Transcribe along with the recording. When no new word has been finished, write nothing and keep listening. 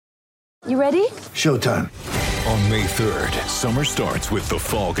You ready? Showtime. On May 3rd, summer starts with The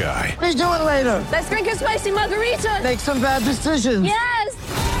Fall Guy. Let's do it later. Let's drink a spicy margarita. Make some bad decisions. Yes!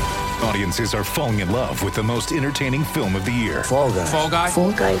 Audiences are falling in love with the most entertaining film of the year. Fall Guy. Fall Guy?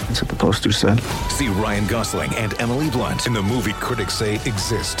 Fall Guy. That's what the poster said. See Ryan Gosling and Emily Blunt in the movie critics say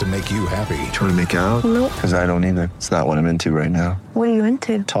exists to make you happy. Trying to make it out? Nope. Because I don't either. It's not what I'm into right now. What are you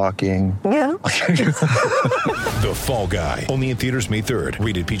into? Talking. Yeah. The Fall Guy. Only in theaters May 3rd.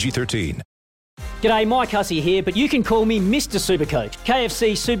 Rated PG-13. G'day, Mike Hussey here, but you can call me Mr. Supercoach.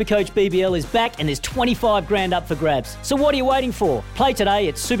 KFC Supercoach BBL is back and there's 25 grand up for grabs. So what are you waiting for? Play today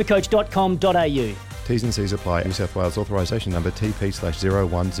at supercoach.com.au. T's and C's apply. New South Wales authorisation number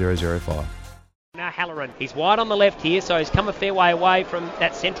TP/01005. Now Halloran, he's wide on the left here, so he's come a fair way away from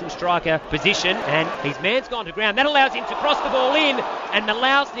that central striker position, and his man's gone to ground. That allows him to cross the ball in, and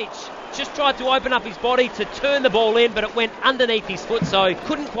Milausnic just tried to open up his body to turn the ball in, but it went underneath his foot, so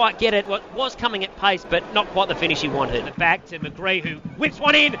couldn't quite get it. What was coming at pace, but not quite the finish he wanted. Back to McGree, who whips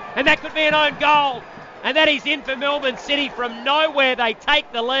one in, and that could be an own goal. And that is in for Melbourne City from nowhere. They take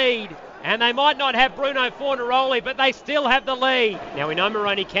the lead. And they might not have Bruno Fornaroli, but they still have the lead. Now we know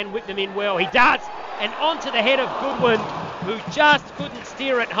Moroney can whip them in well. He does. And onto the head of Goodwin, who just couldn't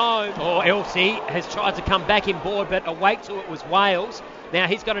steer it home. Or else he has tried to come back in board, but awake to it was Wales. Now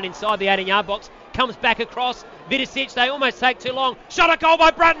he's got it inside the 18-yard box. Comes back across. Vidicic, they almost take too long. Shot a goal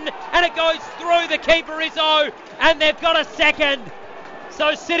by Brutton. And it goes through the keeper, Izzo. And they've got a second.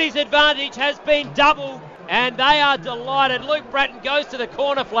 So City's advantage has been doubled. And they are delighted. Luke Bratton goes to the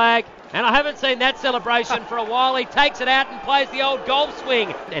corner flag. And I haven't seen that celebration for a while. He takes it out and plays the old golf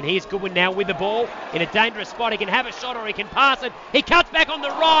swing. And here's Goodwin now with the ball in a dangerous spot. He can have a shot or he can pass it. He cuts back on the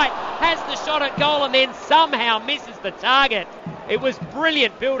right, has the shot at goal and then somehow misses the target. It was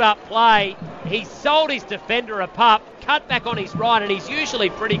brilliant build-up play. He sold his defender a pup, cut back on his right, and he's usually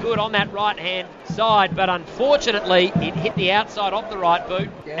pretty good on that right-hand side. But unfortunately, it hit the outside of the right boot.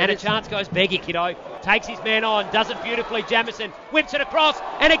 And a chance goes Beggy, kiddo. Takes his man on, does it beautifully. Jamison whips it across,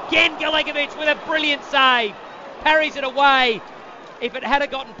 and again Galegovic with a brilliant save. Parries it away. If it had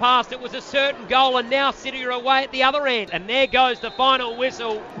gotten past, it was a certain goal, and now City are away at the other end. And there goes the final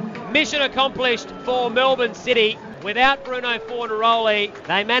whistle. Mission accomplished for Melbourne City. Without Bruno Fornaroli,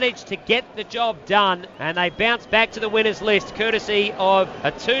 they managed to get the job done, and they bounce back to the winners list courtesy of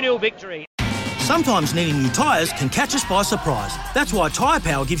a 2-0 victory. Sometimes needing new tyres can catch us by surprise. That's why Tyre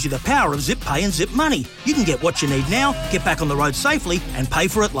Power gives you the power of Zip Pay and Zip Money. You can get what you need now, get back on the road safely and pay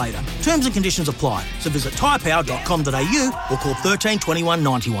for it later. Terms and conditions apply. So visit tyrepower.com.au or call 13 21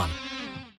 91.